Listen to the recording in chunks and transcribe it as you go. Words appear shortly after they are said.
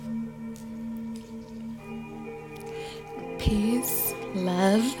Peace,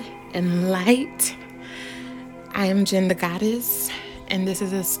 love, and light. I am Jen the Goddess, and this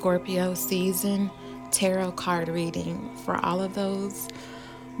is a Scorpio season tarot card reading for all of those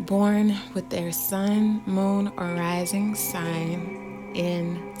born with their sun, moon, or rising sign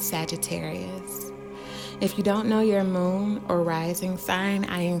in Sagittarius. If you don't know your moon or rising sign,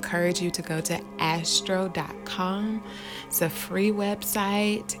 I encourage you to go to astro.com. It's a free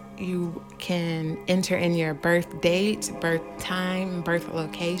website. You can enter in your birth date, birth time, birth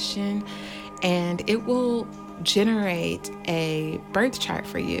location, and it will generate a birth chart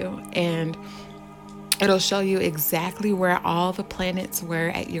for you. And it'll show you exactly where all the planets were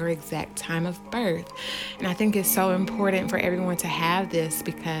at your exact time of birth. And I think it's so important for everyone to have this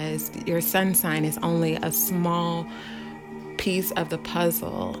because your sun sign is only a small piece of the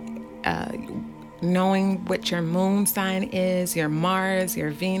puzzle. Knowing what your moon sign is, your Mars, your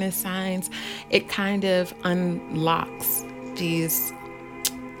Venus signs, it kind of unlocks these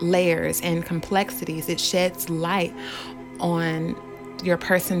layers and complexities. It sheds light on your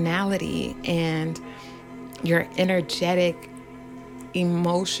personality and your energetic,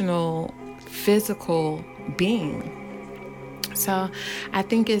 emotional, physical being. So I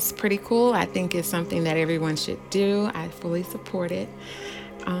think it's pretty cool. I think it's something that everyone should do. I fully support it.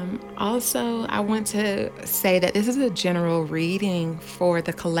 Also, I want to say that this is a general reading for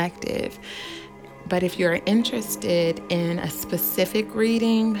the collective. But if you're interested in a specific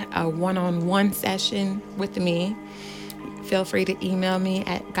reading, a one-on-one session with me, feel free to email me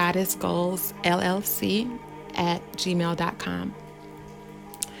at goddessgoalsllc@gmail.com.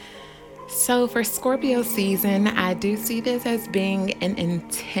 So for Scorpio season, I do see this as being an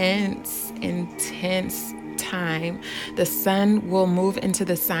intense time. The sun will move into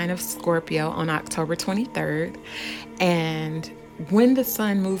the sign of Scorpio on October 23rd. And when the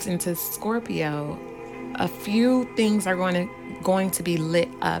sun moves into Scorpio, a few things are going to be lit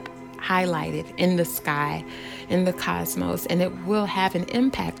up, highlighted in the sky, in the cosmos, and it will have an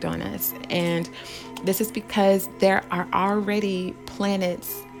impact on us. And this is because there are already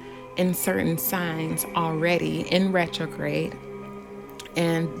planets in certain signs already in retrograde,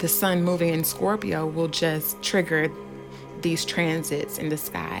 and the sun moving in Scorpio will just trigger these transits in the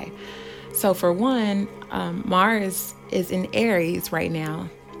sky. So for one, Mars is in Aries right now,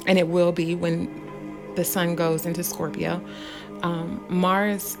 and it will be when the sun goes into Scorpio.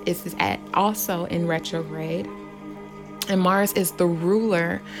 Mars is also in retrograde, and Mars is the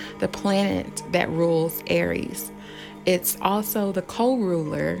ruler, the planet that rules Aries. It's also the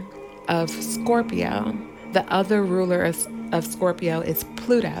co-ruler of Scorpio. The other ruler of Scorpio is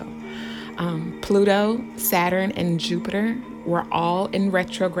Pluto. Pluto, Saturn, and Jupiter were all in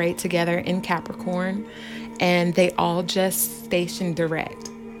retrograde together in Capricorn, and they all just stationed direct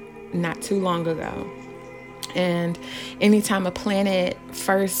not too long ago. And anytime a planet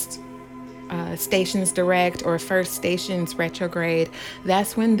first stations direct or first stations retrograde,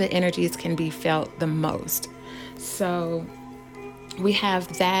 that's when the energies can be felt the most. So we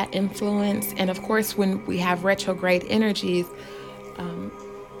have that influence. And of course, when we have retrograde energies,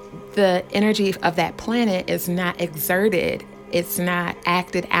 the energy of that planet is not exerted, it's not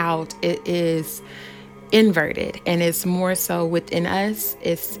acted out, it is inverted, and it's more so within us.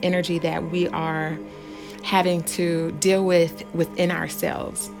 It's energy that we are having to deal with within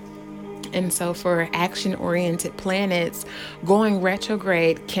ourselves. And so for action-oriented planets, going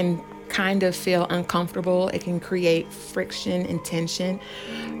retrograde can kind of feel uncomfortable. It can create friction and tension.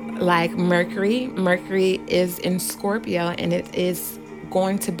 Like Mercury is in Scorpio, and it is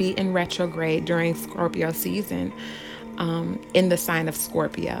going to be in retrograde during Scorpio season, in the sign of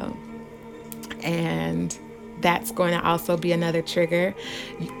Scorpio. And that's going to also be another trigger.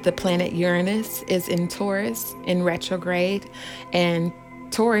 The planet Uranus is in Taurus in retrograde, and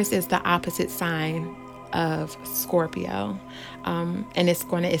Taurus is the opposite sign of Scorpio. And it's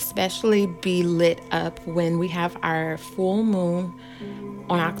going to especially be lit up when we have our full moon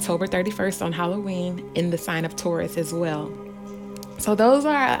on October 31st on Halloween in the sign of Taurus as well. So those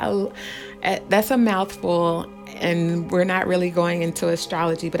are, that's a mouthful, and we're not really going into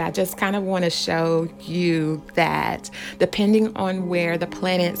astrology, but I just kind of want to show you that depending on where the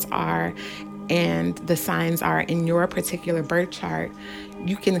planets are and the signs are in your particular birth chart,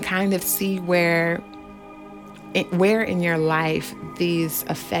 you can kind of see where in your life these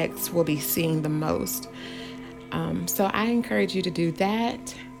effects will be seen the most. So I encourage you to do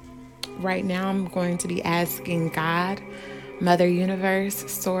that. Right now, I'm going to be asking God, Mother Universe,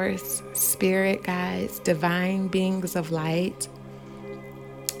 Source, Spirit Guides, Divine Beings of Light,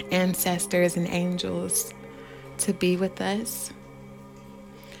 Ancestors, and Angels to be with us,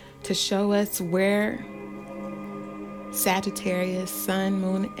 to show us where Sagittarius, sun,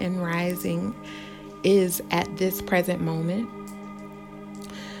 moon, and rising is at this present moment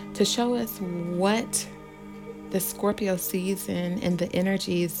to show us what the Scorpio season and the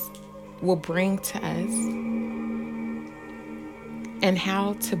energies will bring to us and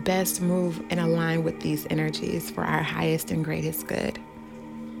how to best move and align with these energies for our highest and greatest good.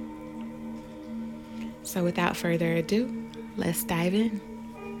 So without further ado, let's dive in.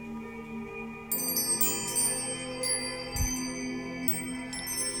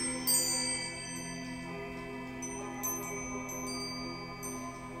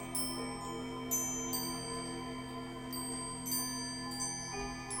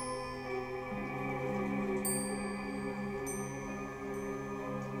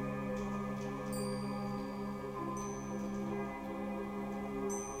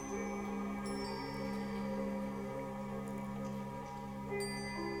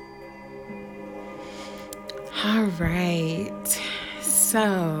 All right.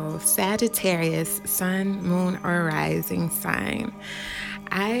 So, Sagittarius, sun, moon, or rising sign.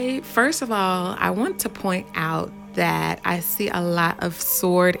 First of all, I want to point out that I see a lot of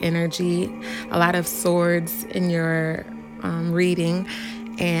sword energy, a lot of swords in your reading.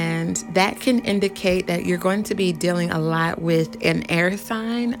 And that can indicate that you're going to be dealing a lot with an air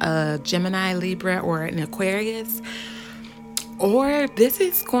sign, a Gemini, Libra, or an Aquarius. Or this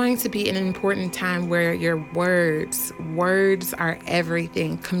is going to be an important time where your words are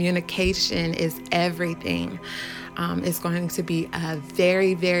everything. Communication is everything. It's going to be a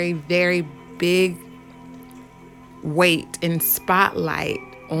very, very, very big weight and spotlight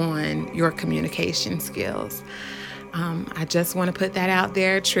on your communication skills. I just want to put that out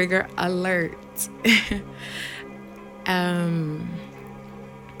there. Trigger alert.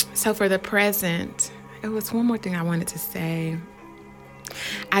 So for the present, it was one more thing I wanted to say.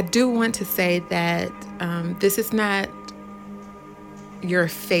 I do want to say that this is not your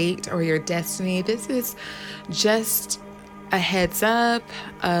fate or your destiny. This is just a heads up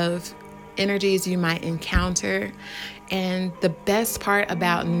of energies you might encounter. And the best part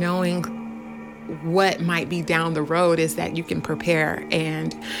about knowing what might be down the road is that you can prepare.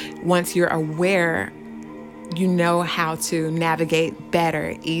 And once you're aware, you know how to navigate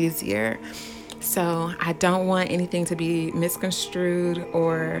better, easier. So I don't want anything to be misconstrued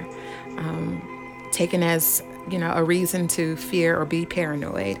or taken as, a reason to fear or be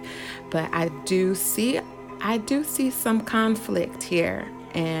paranoid. But I do see some conflict here,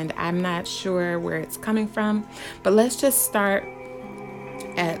 and I'm not sure where it's coming from. But let's just start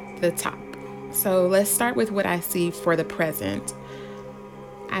at the top. So let's start with what I see for the present.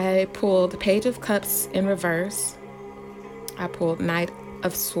 I pulled Page of Cups in reverse. I pulled Knight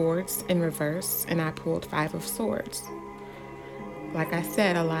of Swords in reverse, and I pulled Five of Swords. Like I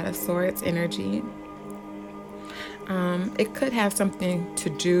said, a lot of swords energy. It could have something to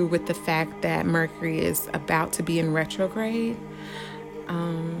do with the fact that Mercury is about to be in retrograde.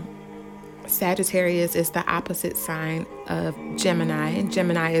 Sagittarius is the opposite sign of Gemini, and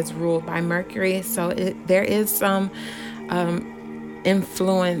Gemini is ruled by Mercury, so there is some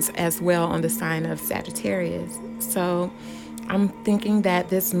influence as well on the sign of Sagittarius. So I'm thinking that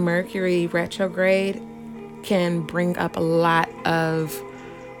this Mercury retrograde can bring up a lot of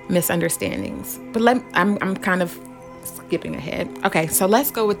misunderstandings. But I'm kind of skipping ahead. Okay, so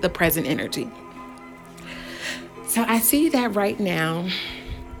let's go with the present energy. So I see that right now,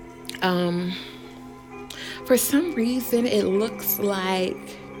 for some reason, it looks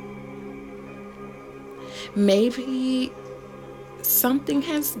like maybe something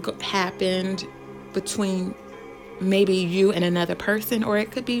has happened between maybe you and another person, or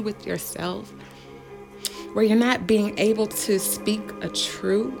it could be with yourself, where you're not being able to speak a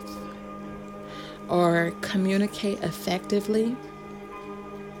truth or communicate effectively.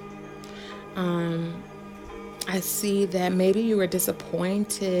 I see that maybe you were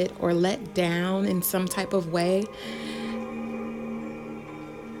disappointed or let down in some type of way,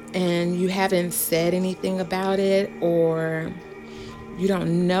 and you haven't said anything about it, or you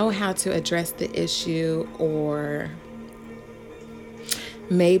don't know how to address the issue, or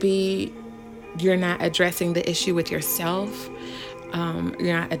maybe you're not addressing the issue with yourself.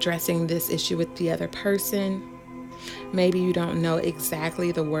 You're not addressing this issue with the other person. Maybe you don't know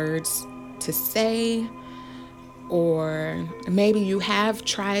exactly the words to say, or maybe you have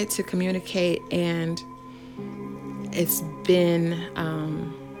tried to communicate and it's been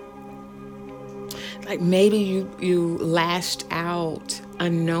like maybe you lashed out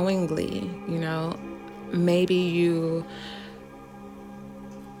unknowingly, maybe you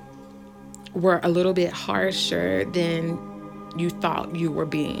were a little bit harsher than you thought you were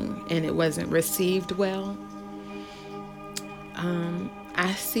being, and it wasn't received well.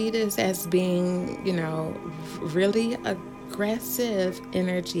 I see this as being, really aggressive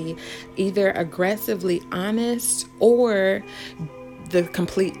energy, either aggressively honest or the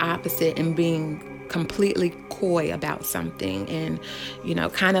complete opposite, and being completely coy about something, and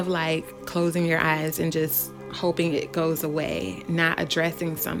kind of like closing your eyes and just hoping it goes away, not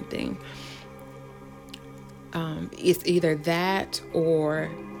addressing something. It's either that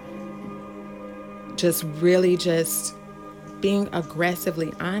or just really just being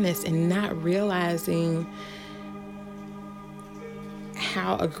aggressively honest and not realizing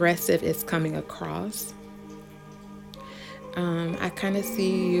how aggressive it's coming across. I kind of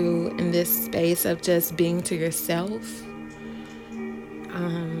see you in this space of just being to yourself.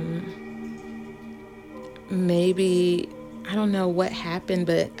 Maybe, I don't know what happened,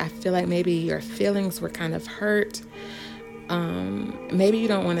 but I feel like maybe your feelings were kind of hurt. Maybe you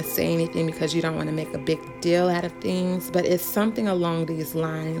don't want to say anything because you don't want to make a big deal out of things, but it's something along these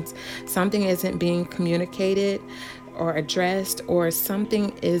lines. Something isn't being communicated or addressed, or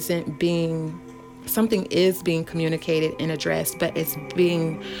something is being communicated and addressed, but it's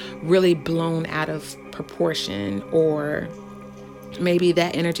being really blown out of proportion, or maybe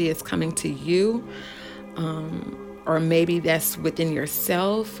that energy is coming to you, or maybe that's within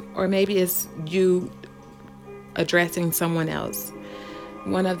yourself, or maybe it's you addressing someone else.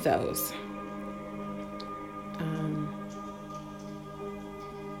 One of those.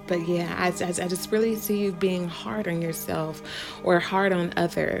 But yeah, I just really see you being hard on yourself, or hard on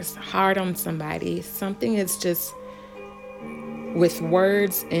others, hard on somebody. Something is just with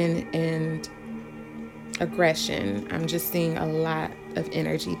words and aggression. I'm just seeing a lot of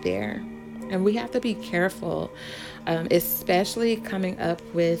energy there. And we have to be careful, especially coming up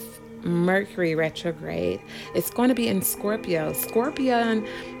with Mercury retrograde. It's going to be in Scorpio.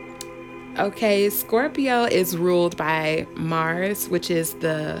 Scorpio is ruled by Mars, which is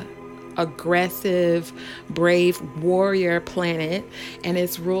the aggressive, brave warrior planet, and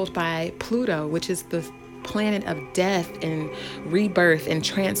it's ruled by Pluto, which is the planet of death and rebirth and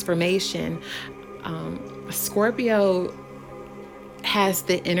transformation. Scorpio has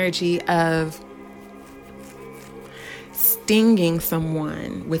the energy of stinging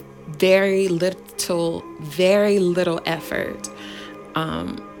someone with very little effort.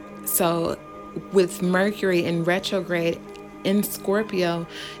 So with Mercury in retrograde in Scorpio,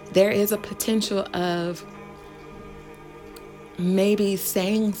 there is a potential of maybe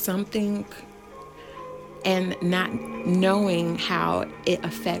saying something and not knowing how it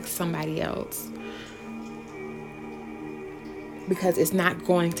affects somebody else, because it's not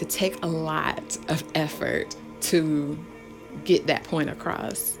going to take a lot of effort to get that point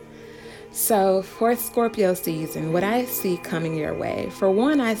across. So for Scorpio season, what I see coming your way, for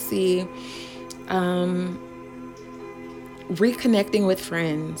one, I see reconnecting with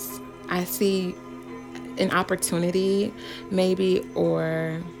friends. I see an opportunity maybe,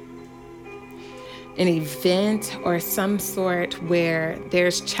 or an event or some sort where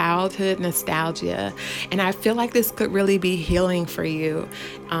there's childhood nostalgia. And I feel like this could really be healing for you.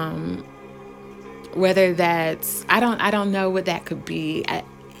 Whether that's, I don't know what that could be.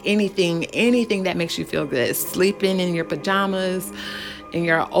 Anything that makes you feel good. Sleeping in your pajamas in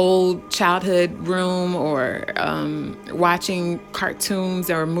your old childhood room, or watching cartoons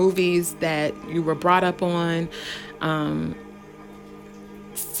or movies that you were brought up on.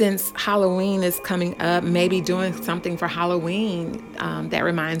 Since Halloween is coming up, maybe doing something for Halloween that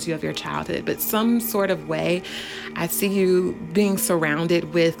reminds you of your childhood, but some sort of way. I see you being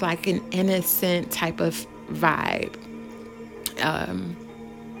surrounded with like an innocent type of vibe.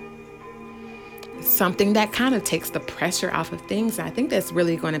 Something that kind of takes the pressure off of things. I think that's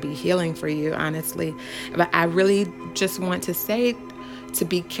really going to be healing for you, honestly. But I really just want to say to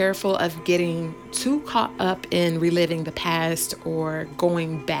be careful of getting too caught up in reliving the past or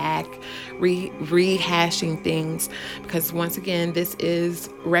going back, rehashing things, because once again, this is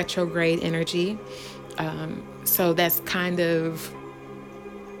retrograde energy. So that's kind of,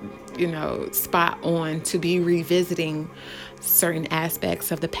 spot on to be revisiting certain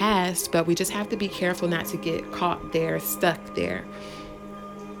aspects of the past, but we just have to be careful not to get caught there, stuck there.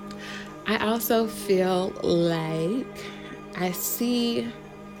 I also feel like I see,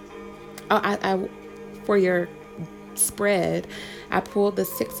 I for your spread, I pulled the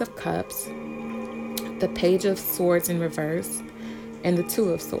Six of Cups, the Page of Swords in reverse, and the Two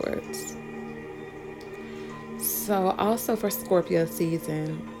of Swords. So also for Scorpio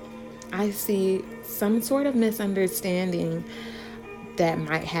season, I see some sort of misunderstanding that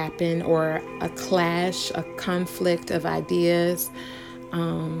might happen, or a clash, a conflict of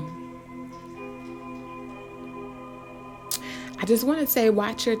I just want to say,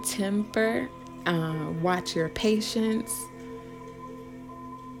 watch your temper, watch your patience,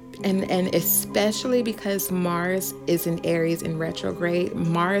 and especially because Mars is in Aries in retrograde.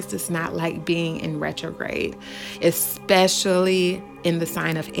 Mars does not like being in retrograde, especially in the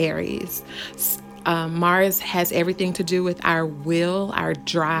sign of Aries. Mars has everything to do with our will, our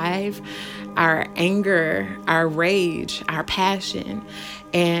drive, our anger, our rage, our passion,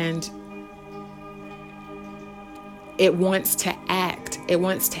 and it wants to act. It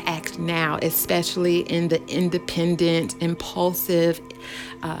wants to act now, especially in the independent, impulsive,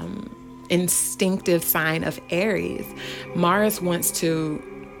 instinctive sign of Aries. Mars wants to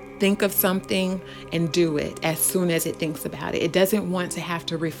think of something and do it as soon as it thinks about it. It doesn't want to have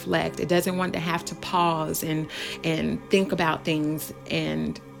to reflect. It doesn't want to have to pause and think about things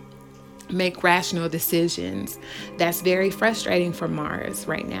and make rational decisions. That's very frustrating for Mars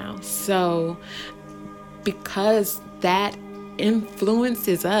right now. So because that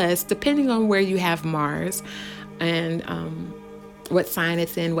influences us, depending on where you have Mars and what sign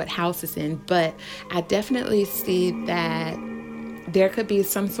it's in, what house it's in. But I definitely see that there could be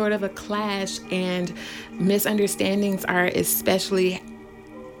some sort of a clash, and misunderstandings are especially,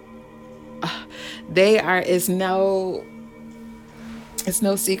 it's no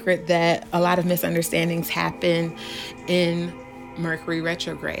secret that a lot of misunderstandings happen in Mercury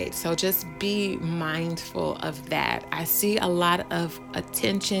retrograde. So just be mindful of that. I see a lot of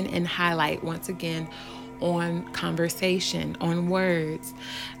attention and highlight once again on conversation, on words.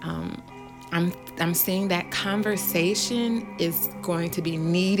 I'm seeing that conversation is going to be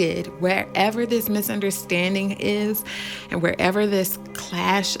needed wherever this misunderstanding is, and wherever this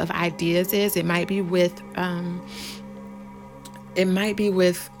clash of ideas is. It might be with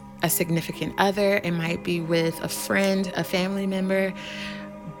a significant other, it might be with a friend, a family member,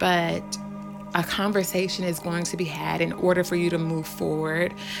 but a conversation is going to be had in order for you to move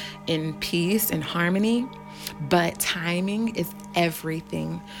forward in peace and harmony. But timing is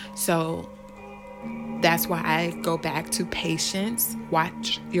everything. So that's why I go back to patience.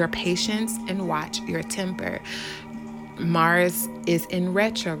 Watch your patience and watch your temper. Mars is in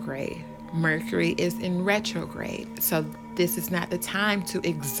retrograde. Mercury is in retrograde. So this is not the time to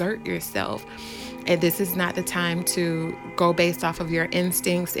exert yourself. And this is not the time to go based off of your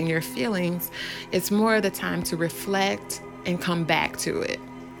instincts and your feelings. It's more the time to reflect and come back to it.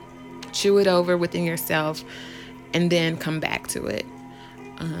 Chew it over within yourself and then come back to it.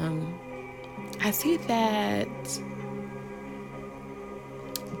 I see that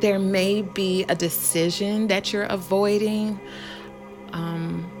there may be a decision that you're avoiding.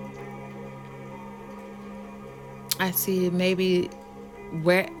 I see maybe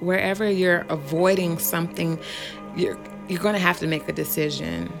wherever you're avoiding something, you're going to have to make a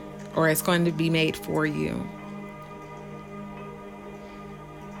decision, or it's going to be made for you.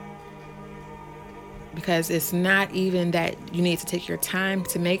 Because it's not even that you need to take your time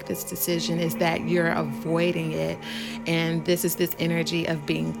to make this decision, is that you're avoiding it. And this is this energy of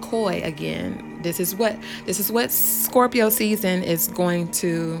being coy again. This is what Scorpio season is going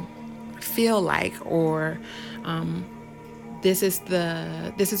to feel like, or this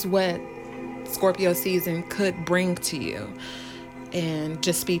is what Scorpio season could bring to you. And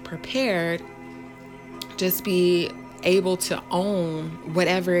just be prepared. Just be able to own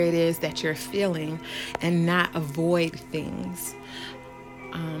whatever it is that you're feeling and not avoid things.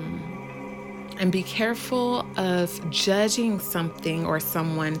 And be careful of judging something or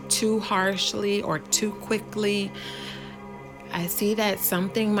someone too harshly or too quickly. I see that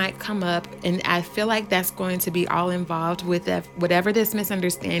something might come up, and I feel like that's going to be all involved with whatever this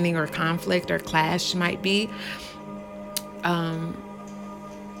misunderstanding or conflict or clash might be.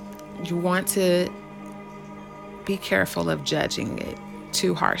 You want to be careful of judging it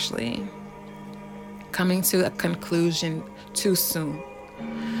too harshly, coming to a conclusion too soon,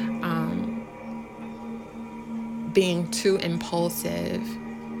 being too impulsive.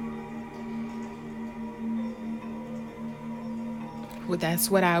 Well, that's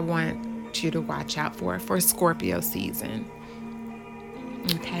what I want you to watch out for Scorpio season.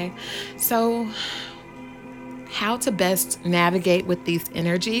 Okay, so how to best navigate with these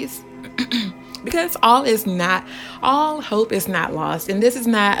energies? Because all hope is not lost. And this is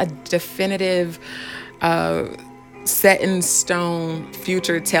not a definitive, set in stone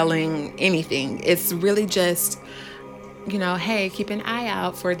future telling anything. It's really just, hey, keep an eye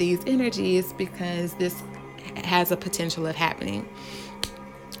out for these energies because this has a potential of happening.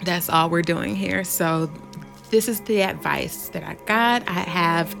 That's all we're doing here. So this is the advice that I got. I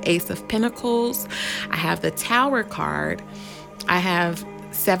have Ace of Pentacles. I have the Tower card. I have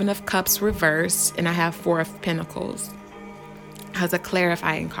Seven of Cups reversed, and I have Four of Pentacles. as a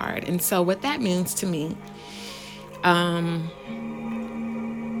clarifying card. And so what that means to me,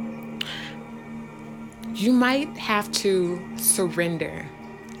 you might have to surrender.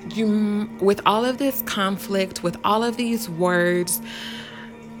 With all of this conflict, with all of these words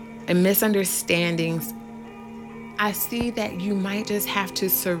and misunderstandings, I see that you might just have to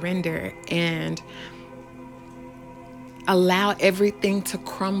surrender and allow everything to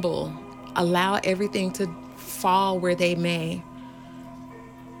crumble, allow everything to fall where they may,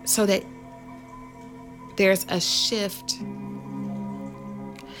 so that there's a shift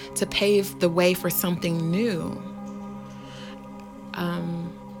to pave the way for something new.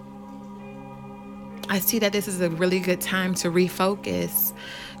 I see that this is a really good time to refocus,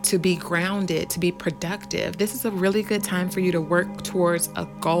 to be grounded, to be productive. This is a really good time for you to work towards a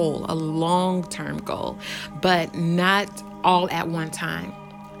goal, a long-term goal, but not all at one time.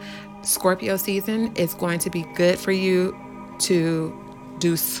 Scorpio season is going to be good for you to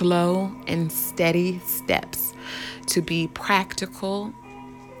do slow and steady steps, to be practical,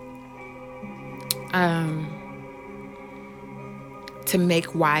 to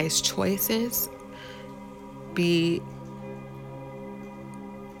make wise choices, be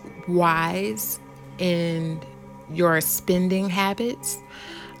wise in your spending habits.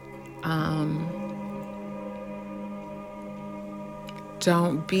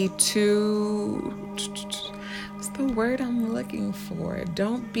 Don't be too, what's the word I'm looking for?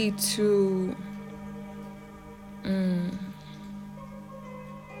 Don't be too,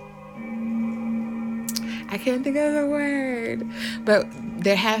 I can't think of the word, but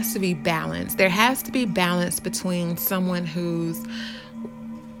there has to be balance. There has to be balance between someone who's,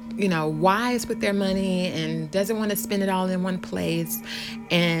 wise with their money and doesn't want to spend it all in one place.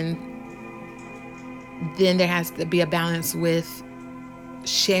 And then there has to be a balance with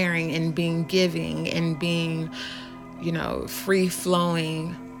sharing and being giving and being, free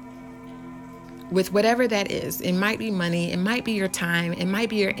flowing with whatever that is. It might be money, it might be your time, it might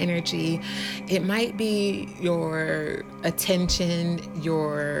be your energy, it might be your attention,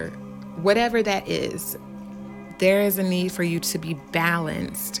 your whatever that is. There is a need for you to be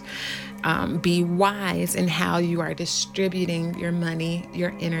balanced. Be wise in how you are distributing your money,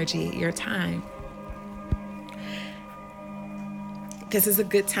 your energy, your time. This is a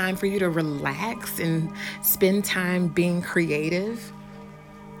good time for you to relax and spend time being creative.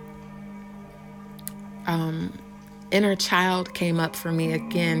 Inner child came up for me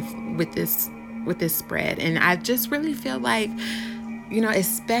again with this spread, and I just really feel like,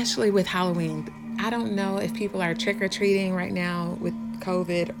 especially with Halloween, I don't know if people are trick-or-treating right now with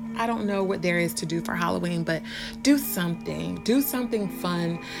COVID. I don't know what there is to do for Halloween, but do something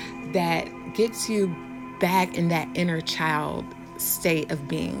fun that gets you back in that inner child state of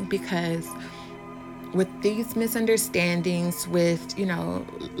being, because with these misunderstandings, with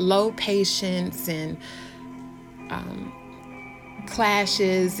low patience and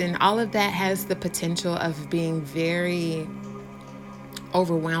clashes and all of that, has the potential of being very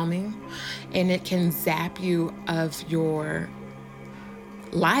overwhelming, and it can zap you of your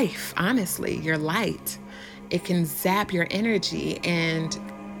life. Honestly, your light. It can zap your energy and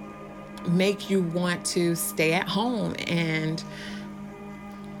make you want to stay at home and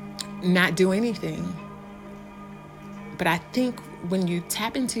not do anything. But I think when you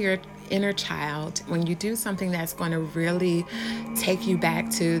tap into your inner child, when you do something that's going to really take you back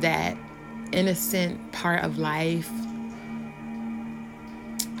to that innocent part of life,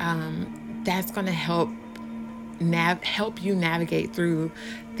 that's going to help you navigate through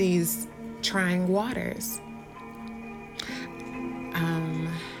these trying waters.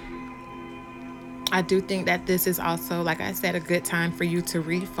 I do think that this is also, like I said, a good time for you to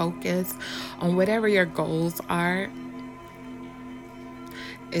refocus on whatever your goals are.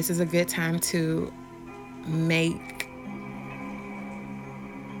 This is a good time to make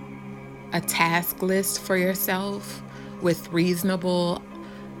a task list for yourself with reasonable,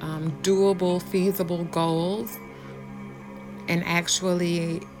 doable, feasible goals, and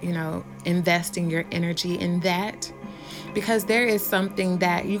actually, investing your energy in that. Because there is something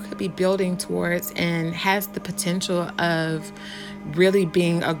that you could be building towards and has the potential of really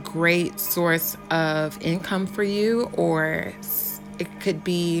being a great source of income for you, or it could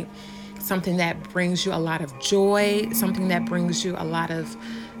be something that brings you a lot of joy, something that brings you a lot of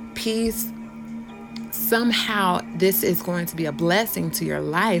peace. Somehow this is going to be a blessing to your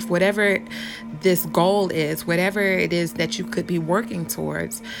life, whatever this goal is, whatever it is that you could be working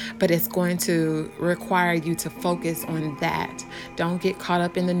towards, but it's going to require you to focus on that. Don't get caught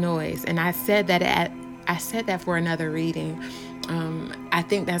up in the noise. And I said that for another reading, I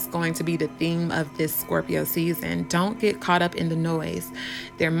think that's going to be the theme of this Scorpio season. Don't get caught up in the noise.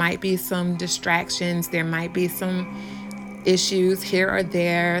 There might be some distractions. There might be some issues here or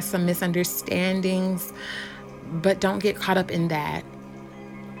there, some misunderstandings, but don't get caught up in that.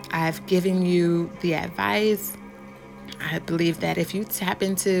 I've given you the advice. I believe that if you tap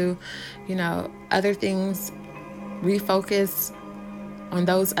into, other things, refocus on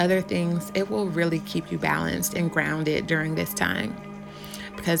those other things, it will really keep you balanced and grounded during this time,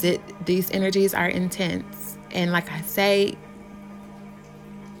 because these energies are intense. And like I say,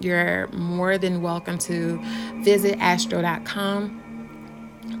 you're more than welcome to visit astro.com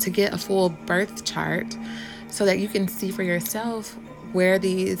to get a full birth chart so that you can see for yourself where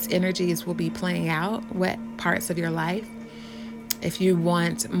these energies will be playing out, what parts of your life. If you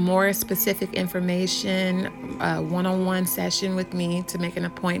want more specific information, a one-on-one session with me to make an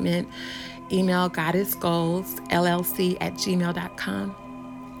appointment, email goddessgoalsllc@gmail.com.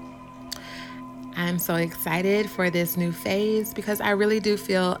 I'm so excited for this new phase because I really do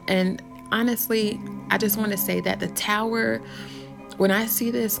feel, and honestly, I just want to say that the Tower, when I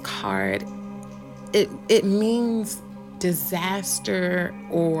see this card, it means disaster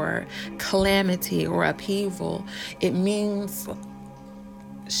or calamity or upheaval. It means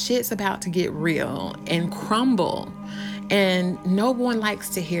shit's about to get real and crumble. And no one likes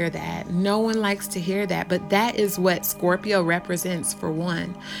to hear that. No one likes to hear that. But that is what Scorpio represents, for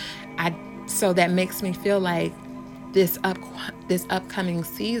one. So that makes me feel like this upcoming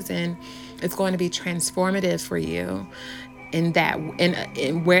season is going to be transformative for you in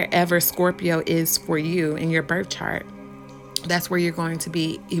wherever Scorpio is for you in your birth chart. That's where you're going to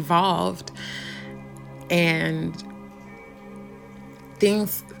be evolved, and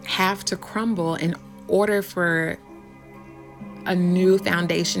things have to crumble in order for a new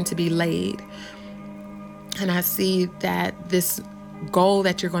foundation to be laid. And I see that this goal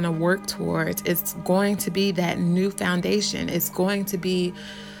that you're going to work towards, it's going to be that new foundation. It's going to be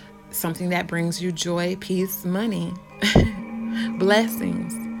something that brings you joy, peace, money,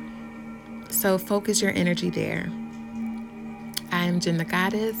 blessings. So focus your energy there. I am Jen the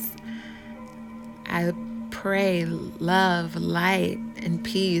Goddess. I pray love, light, and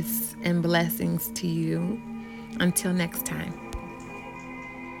peace and blessings to you. Until next time.